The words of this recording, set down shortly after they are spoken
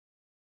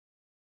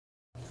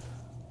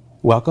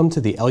Welcome to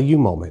the LU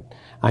Moment.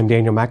 I'm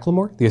Daniel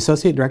McLemore, the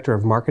Associate Director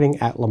of Marketing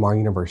at Lamar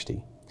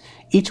University.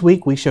 Each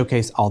week we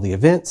showcase all the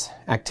events,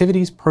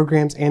 activities,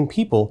 programs, and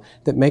people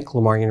that make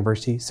Lamar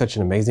University such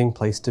an amazing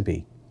place to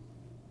be.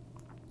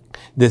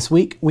 This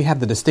week we have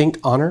the distinct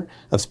honor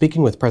of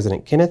speaking with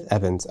President Kenneth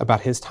Evans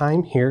about his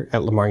time here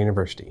at Lamar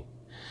University.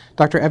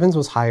 Dr. Evans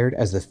was hired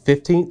as the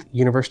 15th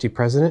University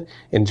President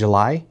in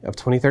July of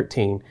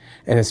 2013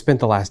 and has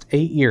spent the last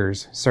 8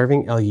 years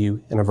serving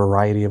LU in a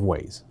variety of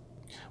ways.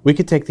 We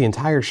could take the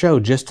entire show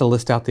just to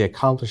list out the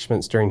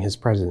accomplishments during his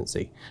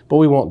presidency, but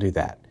we won't do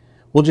that.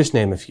 We'll just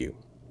name a few.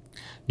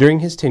 During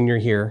his tenure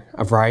here,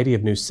 a variety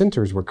of new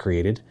centers were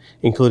created,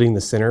 including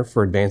the Center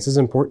for Advances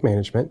in Port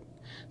Management,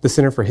 the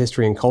Center for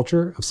History and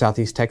Culture of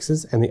Southeast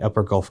Texas and the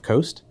Upper Gulf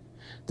Coast,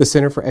 the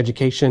Center for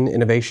Education,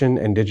 Innovation,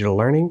 and Digital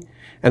Learning,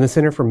 and the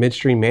Center for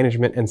Midstream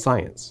Management and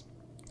Science.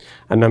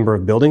 A number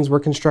of buildings were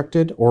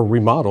constructed or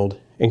remodeled,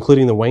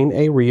 including the Wayne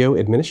A. Rio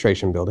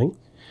Administration Building,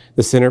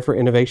 the Center for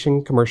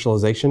Innovation,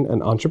 Commercialization,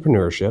 and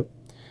Entrepreneurship,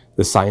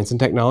 the Science and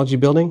Technology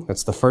Building,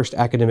 that's the first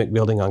academic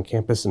building on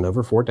campus in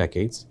over 4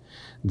 decades,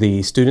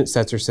 the Student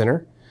Setzer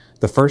Center,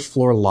 the first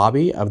floor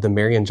lobby of the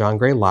Marion John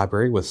Gray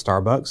Library with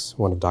Starbucks,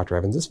 one of Dr.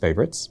 Evans'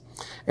 favorites,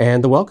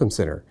 and the Welcome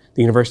Center,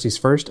 the university's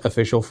first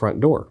official front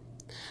door.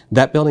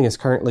 That building is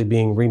currently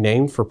being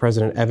renamed for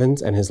President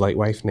Evans and his late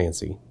wife,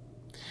 Nancy.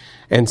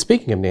 And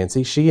speaking of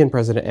Nancy, she and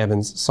President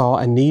Evans saw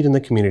a need in the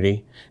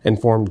community and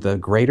formed the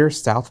Greater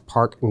South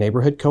Park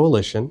Neighborhood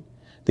Coalition,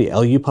 the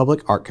LU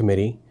Public Art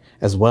Committee,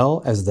 as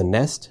well as the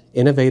NEST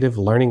Innovative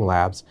Learning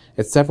Labs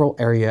at several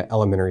area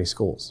elementary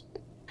schools.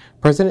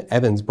 President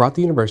Evans brought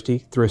the university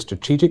through a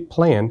strategic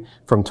plan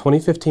from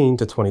 2015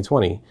 to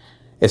 2020,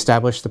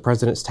 established the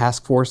President's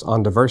Task Force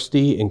on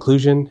Diversity,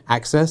 Inclusion,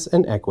 Access,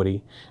 and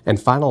Equity, and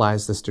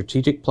finalized the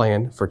strategic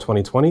plan for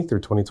 2020 through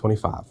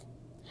 2025.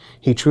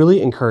 He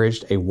truly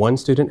encouraged a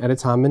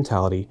one-student-at-a-time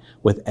mentality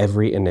with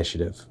every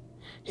initiative.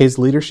 His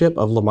leadership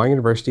of Lamar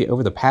University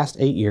over the past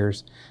 8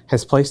 years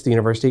has placed the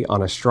university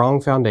on a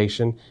strong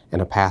foundation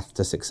and a path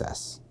to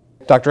success.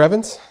 Dr.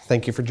 Evans,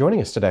 thank you for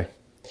joining us today.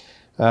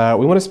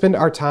 We want to spend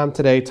our time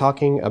today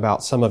talking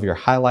about some of your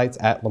highlights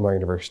at Lamar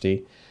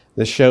University.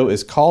 This show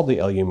is called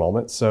the LU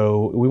Moment,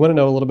 so we want to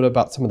know a little bit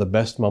about some of the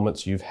best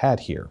moments you've had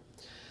here.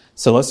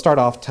 So let's start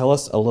off. Tell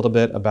us a little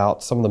bit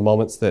about some of the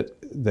moments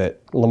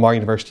that Lamar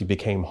University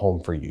became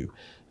home for you.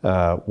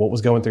 What was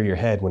going through your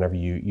head whenever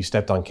you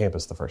stepped on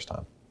campus the first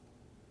time?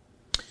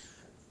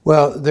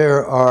 Well,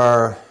 there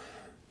are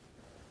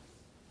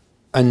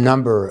a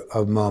number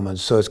of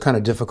moments, so it's kind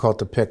of difficult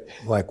to pick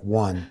like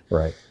one.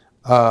 Right.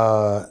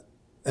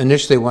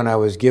 Initially, when I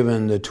was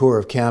given the tour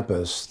of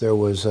campus, there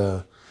was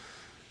a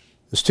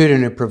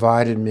student who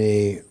provided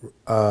me,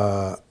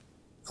 the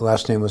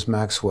last name was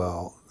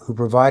Maxwell, who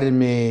provided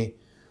me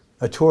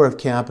a tour of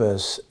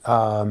campus,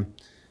 and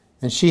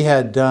she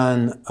had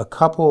done a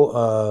couple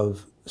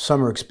of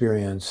summer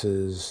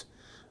experiences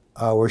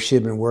where she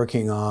had been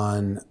working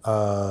on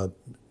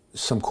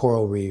some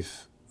coral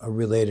reef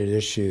related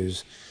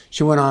issues.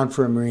 She went on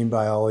for a marine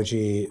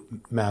biology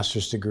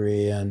master's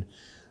degree, and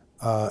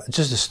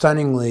just a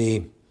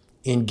stunningly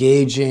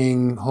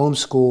engaging,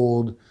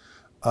 homeschooled,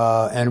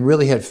 and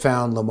really had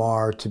found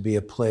Lamar to be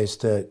a place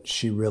that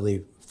she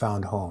really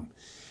found home.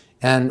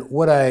 And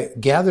what I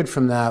gathered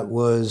from that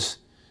was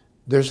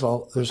there's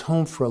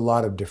home for a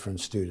lot of different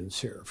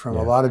students here from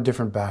a lot of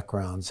different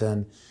backgrounds,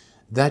 and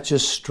that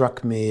just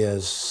struck me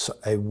as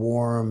a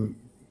warm,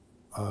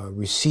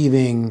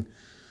 receiving,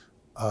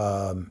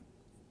 and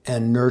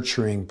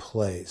nurturing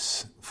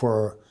place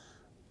for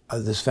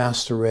this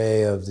vast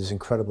array of these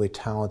incredibly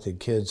talented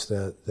kids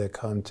that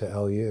come to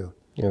LU.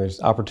 There's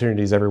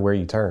opportunities everywhere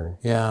you turn.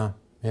 Yeah.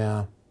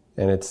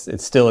 And it's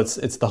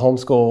the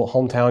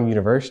hometown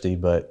university,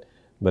 but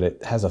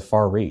it has a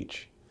far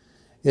reach.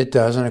 It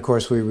does, and of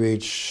course we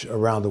reach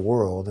around the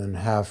world and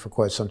have for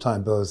quite some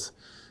time, both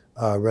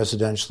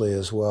residentially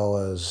as well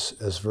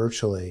as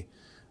virtually.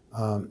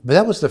 But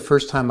that was the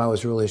first time I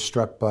was really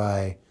struck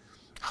by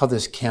how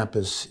this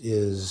campus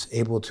is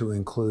able to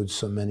include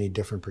so many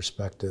different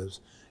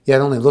perspectives.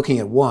 Yet only looking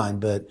at one,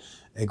 but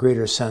a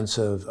greater sense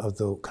of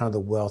the kind of the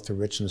wealth, the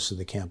richness of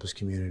the campus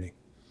community.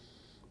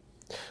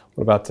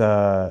 What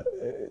about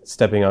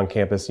stepping on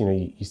campus?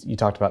 You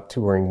talked about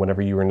touring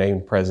whenever you were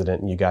named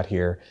president and you got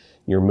here.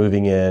 You're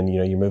moving in.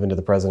 You're moving to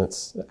the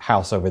president's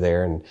house over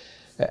there. And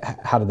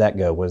how did that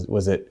go?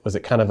 Was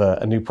it kind of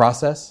a new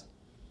process?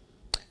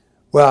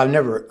 Well, I've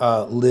never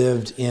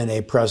lived in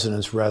a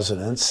president's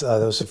residence.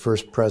 That was the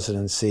first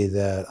presidency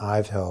that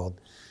I've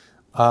held.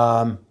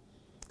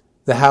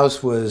 The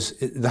house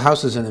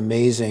is an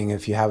amazing,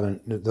 if you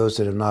haven't, those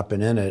that have not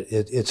been in it,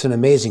 it's an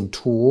amazing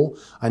tool.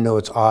 I know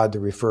it's odd to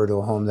refer to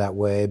a home that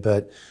way,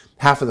 but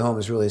half of the home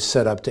is really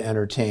set up to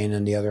entertain,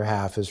 and the other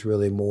half is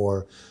really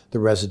more the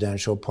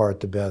residential part,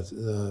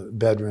 the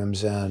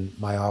bedrooms and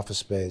my office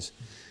space.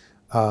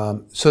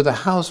 So the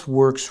house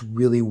works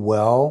really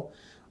well.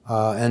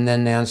 And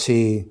then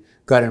Nancy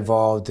got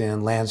involved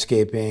in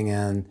landscaping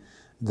and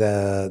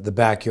the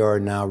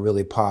backyard now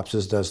really pops,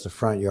 as does the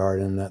front yard,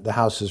 and the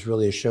house is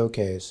really a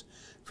showcase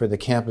for the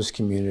campus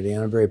community,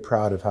 and I'm very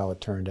proud of how it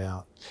turned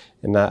out.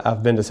 And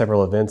I've been to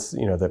several events,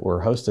 that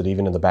were hosted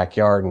even in the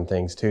backyard and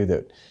things too.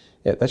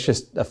 That's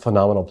just a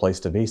phenomenal place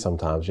to be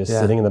sometimes. Just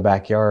sitting in the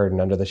backyard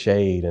and under the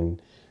shade,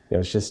 and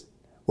it's just.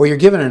 Well, you're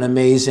given an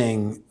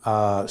amazing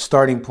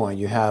starting point.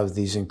 You have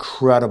these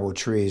incredible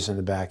trees in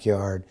the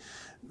backyard,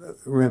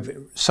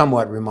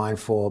 somewhat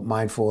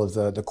mindful of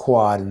the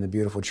quad and the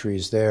beautiful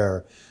trees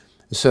there.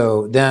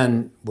 So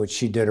then, what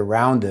she did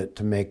around it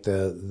to make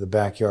the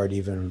backyard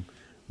even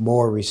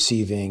more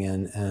receiving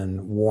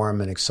and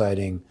warm and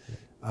exciting,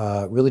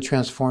 really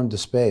transformed the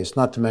space,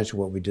 not to mention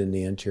what we did in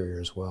the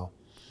interior as well.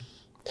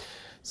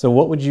 So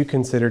what would you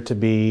consider to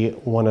be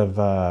one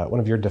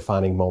of your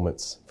defining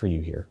moments for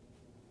you here?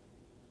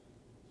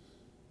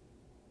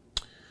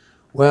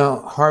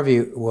 Well,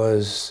 Harvey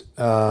was,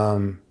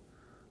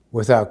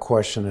 without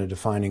question, a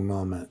defining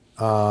moment.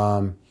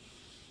 I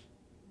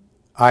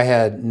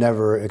had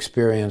never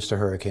experienced a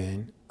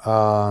hurricane.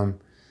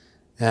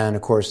 And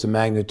of course, the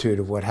magnitude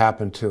of what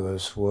happened to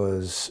us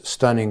was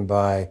stunning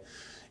by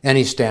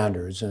any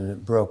standards, and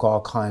it broke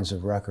all kinds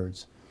of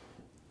records.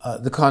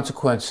 The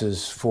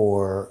consequences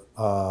for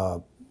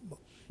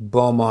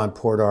Beaumont,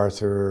 Port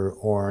Arthur,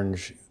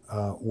 Orange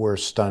were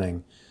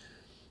stunning.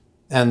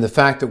 And the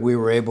fact that we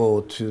were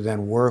able to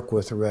then work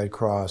with the Red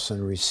Cross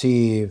and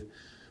receive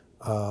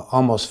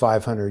almost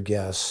 500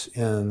 guests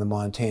in the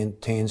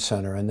Montaigne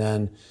Center, and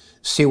then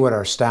see what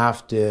our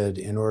staff did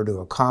in order to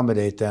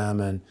accommodate them,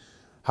 and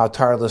how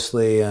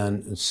tirelessly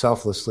and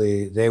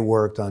selflessly they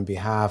worked on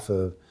behalf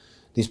of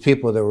these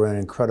people that were in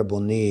incredible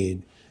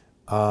need,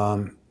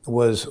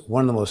 was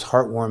one of the most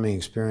heartwarming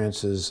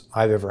experiences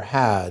I've ever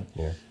had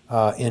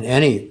in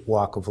any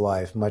walk of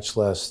life, much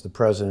less the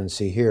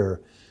presidency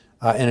here.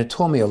 And it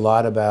told me a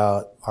lot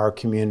about our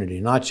community,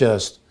 not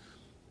just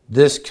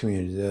this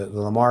community, the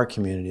Lamar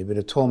community, but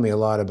it told me a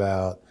lot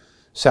about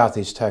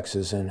Southeast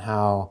Texas and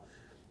how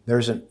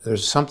there's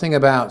something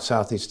about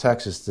Southeast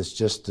Texas that's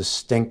just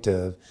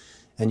distinctive,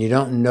 and you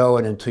don't know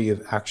it until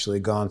you've actually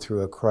gone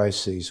through a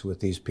crisis with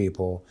these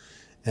people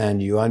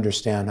and you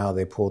understand how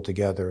they pull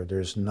together.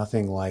 There's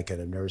nothing like it.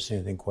 I've never seen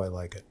anything quite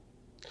like it.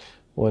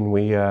 When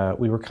we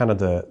were kind of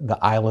the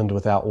island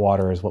without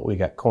water is what we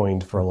got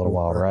coined for a little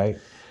while, right?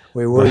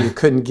 We were. You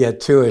couldn't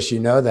get to us. You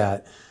know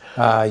that.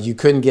 You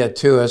couldn't get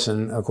to us,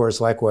 and of course,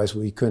 likewise,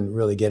 we couldn't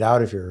really get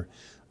out of here.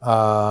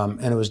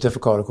 And it was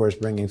difficult, of course,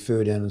 bringing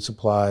food in and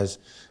supplies.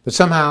 But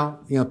somehow,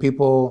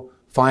 people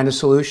find a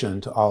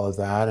solution to all of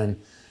that.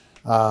 And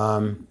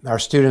our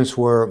students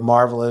were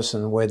marvelous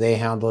in the way they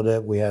handled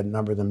it. We had a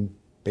number of them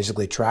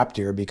basically trapped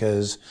here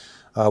because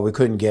we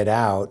couldn't get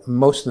out.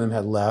 Most of them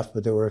had left,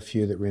 but there were a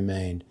few that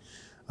remained.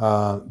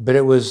 But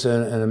it was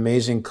an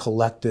amazing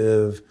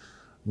collective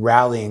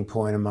rallying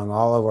point among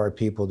all of our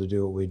people to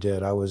do what we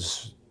did. I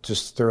was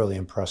just thoroughly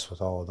impressed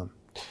with all of them.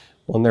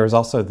 Well, and there was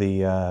also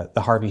the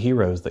Harvey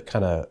Heroes that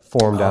kind of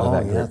formed out of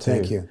that group too.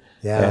 Thank you.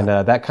 Yeah. And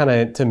that kind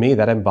of, to me,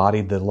 that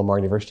embodied the Lamar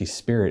University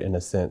spirit in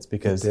a sense,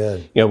 because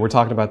we're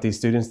talking about these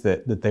students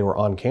that they were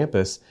on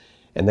campus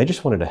and they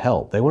just wanted to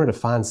help. They wanted to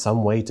find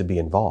some way to be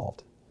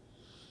involved.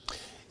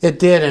 It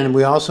did, and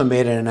we also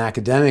made it an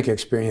academic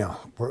experience.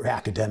 We're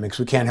academics,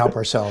 we can't help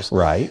ourselves.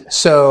 Right.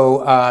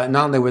 So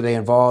not only were they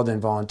involved in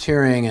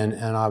volunteering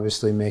and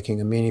obviously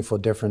making a meaningful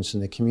difference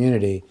in the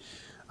community,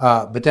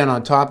 but then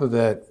on top of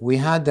it, we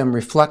had them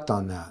reflect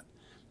on that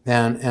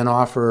and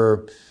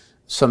offer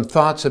some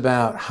thoughts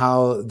about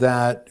how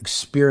that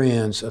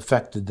experience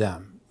affected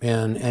them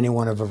in any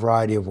one of a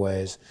variety of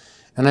ways.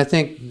 And I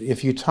think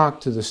if you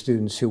talk to the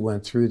students who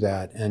went through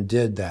that and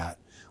did that,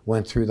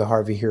 went through the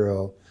Harvey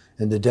Hero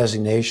and the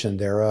designation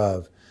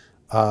thereof,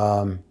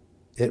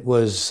 it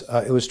was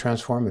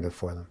transformative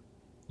for them.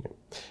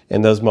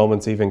 And those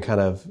moments even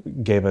kind of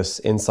gave us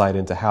insight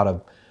into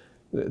how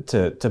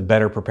to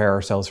better prepare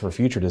ourselves for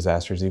future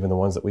disasters, even the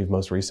ones that we've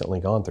most recently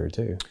gone through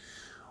too.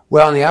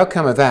 Well, and the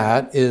outcome of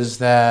that is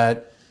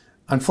that,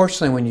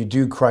 unfortunately, when you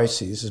do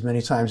crises, as many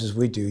times as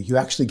we do, you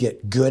actually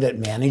get good at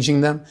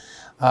managing them,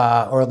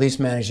 or at least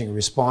managing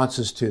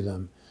responses to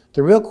them.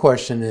 The real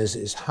question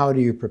is how do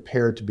you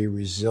prepare to be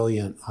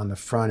resilient on the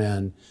front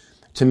end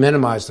to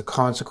minimize the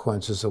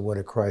consequences of what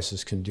a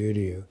crisis can do to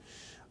you?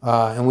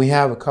 And we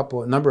have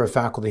a number of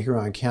faculty here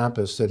on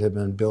campus that have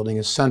been building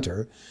a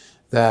center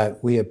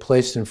that we have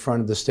placed in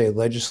front of the state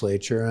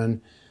legislature, and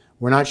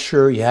we're not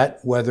sure yet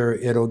whether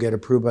it'll get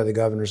approved by the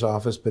governor's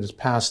office, but it's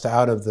passed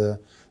out of the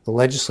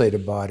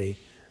legislative body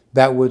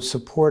that would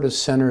support a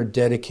center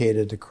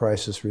dedicated to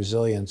crisis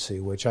resiliency,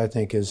 which I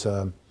think is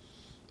a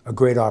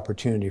great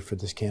opportunity for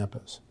this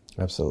campus.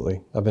 Absolutely.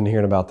 I've been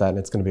hearing about that, and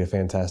it's going to be a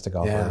fantastic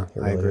offering.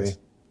 Yeah, I agree.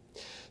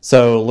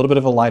 So a little bit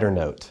of a lighter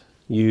note.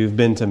 You've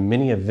been to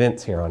many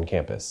events here on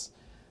campus,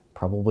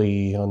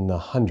 probably on the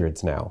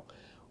hundreds now.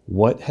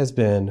 What has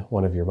been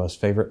one of your most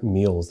favorite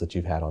meals that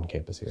you've had on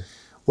campus here?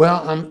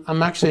 Well,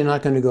 I'm actually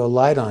not going to go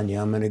light on you.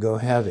 I'm going to go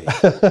heavy.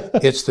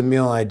 It's the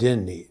meal I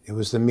didn't eat. It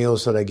was the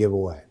meals that I give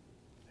away.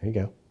 There you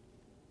go.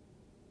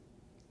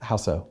 How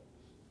so?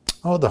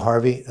 Oh, the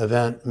Harvey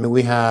event. I mean,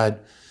 we had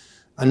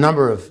a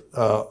number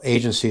of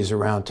agencies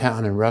around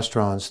town and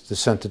restaurants, the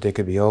sense that they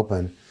could be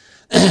open,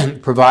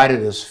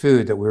 provided us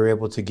food that we were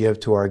able to give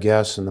to our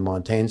guests in the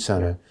Montaigne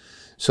Center.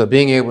 So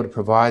being able to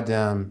provide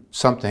them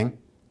something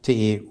to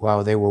eat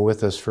while they were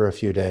with us for a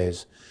few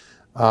days,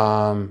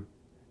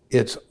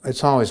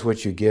 it's always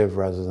what you give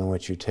rather than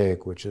what you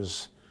take, which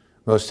is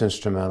most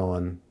instrumental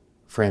in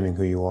framing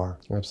who you are.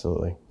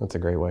 Absolutely. That's a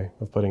great way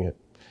of putting it.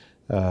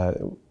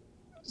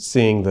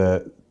 Seeing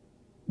the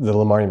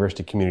Lamar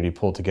University community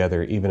pull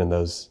together, even in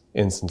those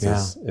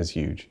instances, is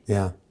huge.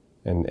 Yeah.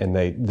 And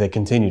they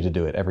continue to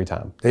do it every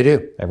time. They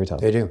do. Every time.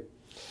 They do.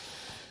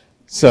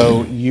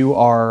 So you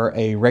are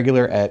a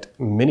regular at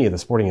many of the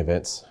sporting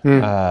events.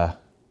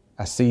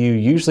 I see you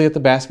usually at the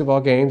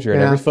basketball games. You're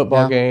at every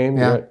football game.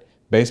 You're at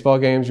baseball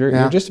games.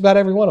 You're just about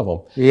every one of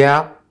them.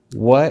 Yeah.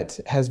 What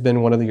has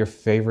been one of your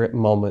favorite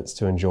moments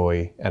to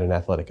enjoy at an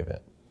athletic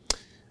event?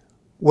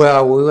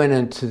 Well, we went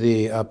into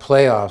the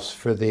playoffs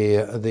for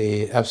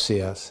the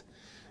FCS,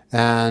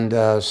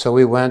 and so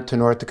we went to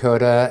North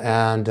Dakota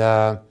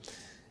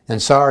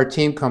and saw our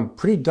team come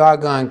pretty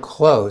doggone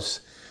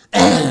close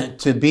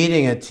to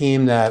beating a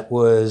team that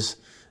was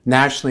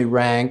nationally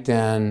ranked,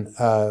 and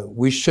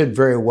we should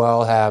very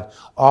well have,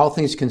 all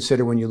things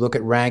considered, when you look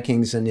at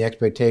rankings and the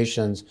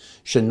expectations,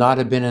 should not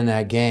have been in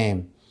that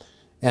game.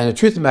 And the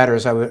truth of the matter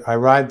is, I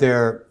arrived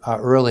there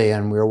early,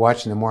 and we were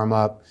watching them warm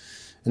up.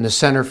 And the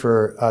center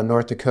for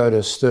North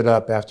Dakota stood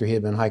up after he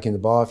had been hiking the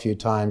ball a few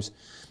times,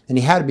 and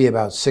he had to be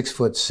about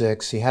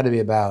 6'6". He had to be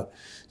about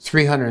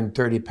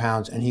 330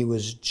 pounds, and he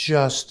was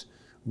just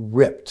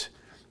ripped.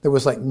 There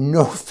was like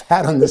no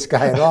fat on this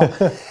guy at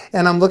all.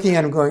 And I'm looking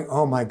at him going,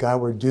 oh my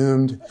God, we're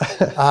doomed.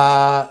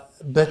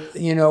 But,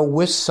 you know,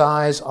 with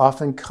size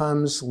often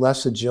comes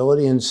less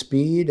agility and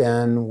speed,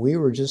 and we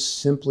were just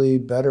simply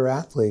better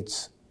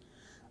athletes.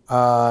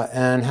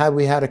 And had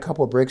we had a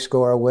couple of breaks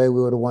go our way,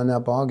 we would have won that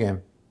ball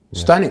game.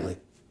 Stunningly,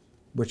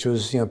 which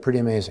was, pretty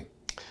amazing.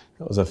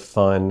 It was a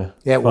fun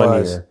year. It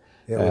was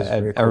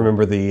very cool. I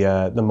remember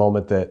the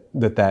moment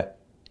that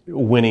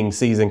winning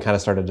season kind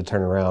of started to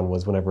turn around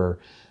was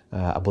whenever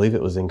I believe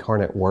it was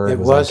Incarnate Word. It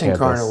was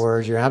Incarnate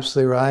Word. You're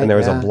absolutely right. And there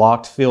was a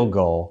blocked field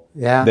goal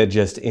that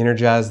just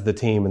energized the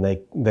team, and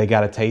they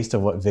got a taste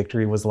of what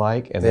victory was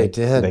like, and they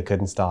did. They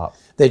couldn't stop.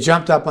 They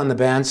jumped up on the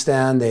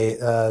bandstand.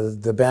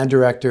 The band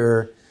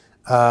director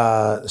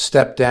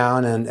stepped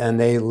down, and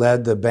they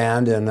led the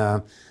band and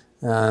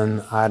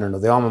I don't know,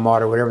 the alma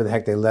mater, whatever the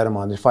heck they led them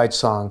on, the fight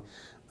song.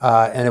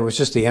 And it was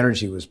just, the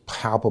energy was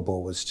palpable,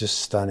 it was just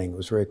stunning. It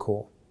was very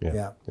cool.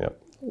 Yeah.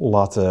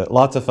 Lots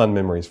of fun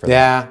memories for them.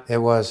 Yeah, it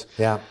was.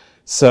 Yeah.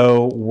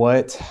 So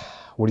what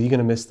are you going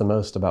to miss the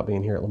most about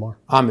being here at Lamar?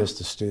 I miss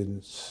the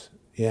students.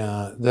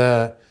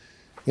 Yeah.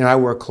 I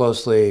work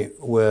closely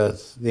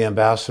with the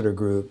ambassador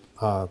group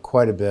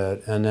quite a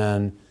bit, and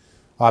then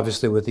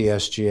obviously with the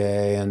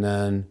SGA, and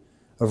then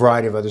a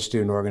variety of other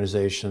student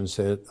organizations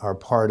that are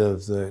part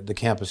of the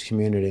campus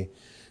community.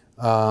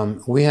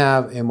 We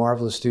have a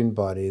marvelous student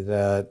body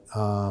that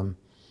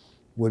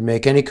would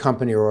make any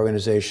company or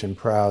organization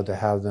proud to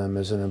have them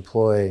as an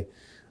employee.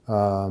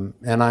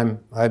 And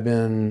I've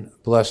been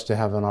blessed to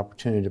have an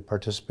opportunity to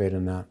participate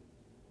in that.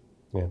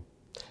 Yeah.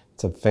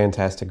 It's a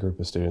fantastic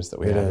group of students that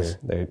we have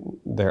here.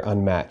 They're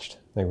unmatched.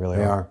 They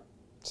really are.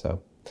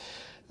 So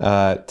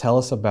tell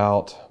us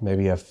about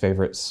maybe a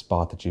favorite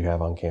spot that you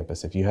have on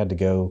campus. If you had to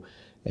go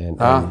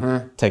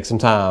and take some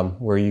time,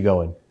 where are you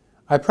going?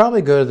 I'd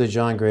probably go to the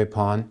John Gray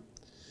Pond.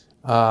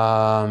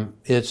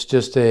 It's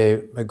just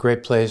a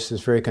great place.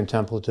 It's very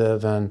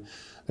contemplative, and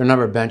there are a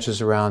number of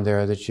benches around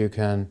there that you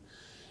can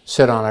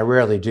sit on. I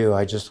rarely do.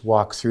 I just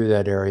walk through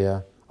that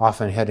area,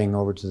 often heading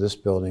over to this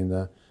building,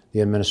 the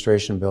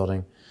administration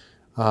building.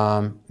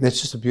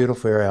 It's just a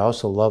beautiful area. I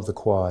also love the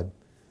quad,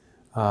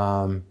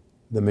 the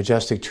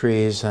majestic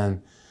trees,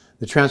 and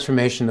the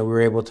transformation that we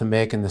were able to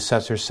make in the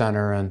Setzer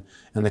Center and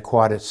the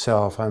quad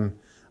itself.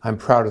 I'm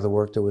proud of the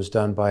work that was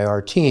done by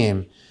our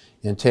team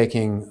in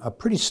taking a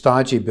pretty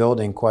stodgy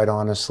building, quite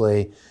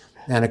honestly,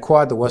 and a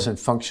quad that wasn't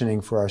functioning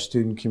for our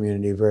student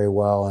community very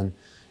well, and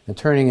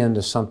turning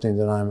into something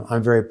that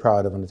I'm very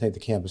proud of, and I think the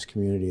campus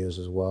community is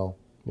as well.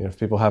 If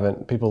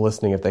people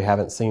listening, if they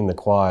haven't seen the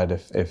quad,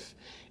 if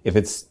you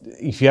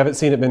haven't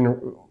seen it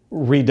been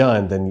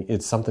redone, then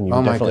it's something you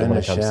definitely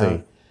want to come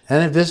see. And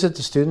then visit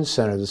the Student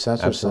Center, the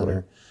Setzer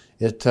Center.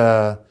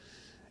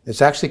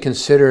 It's actually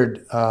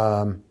considered.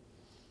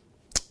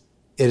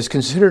 It is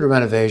considered a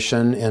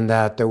renovation in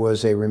that there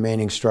was a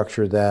remaining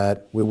structure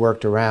that we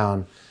worked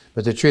around,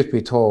 but the truth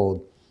be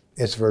told,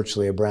 it's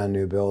virtually a brand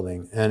new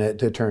building, and it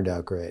turned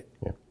out great.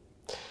 Yeah.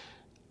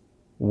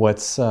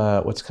 What's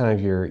kind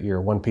of your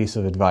one piece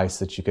of advice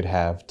that you could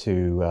have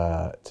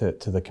to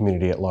the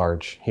community at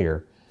large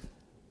here,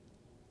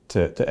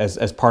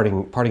 as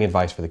parting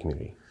advice for the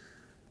community?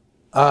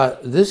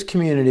 This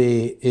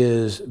community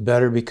is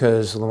better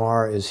because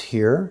Lamar is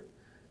here.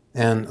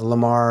 And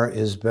Lamar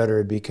is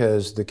better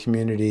because the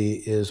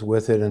community is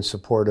with it and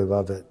supportive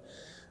of it.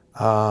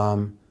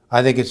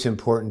 I think it's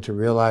important to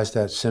realize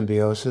that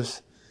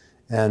symbiosis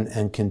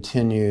and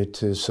continue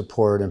to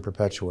support and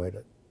perpetuate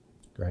it.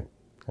 Great.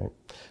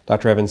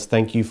 Dr. Evans,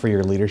 thank you for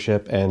your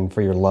leadership and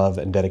for your love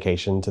and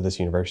dedication to this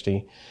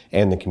university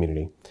and the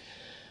community.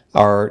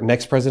 Our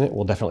next president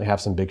will definitely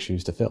have some big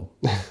shoes to fill.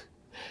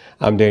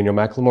 I'm Daniel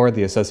McLemore,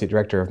 the Associate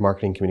Director of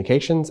Marketing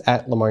Communications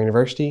at Lamar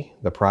University,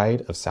 the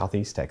pride of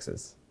Southeast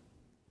Texas.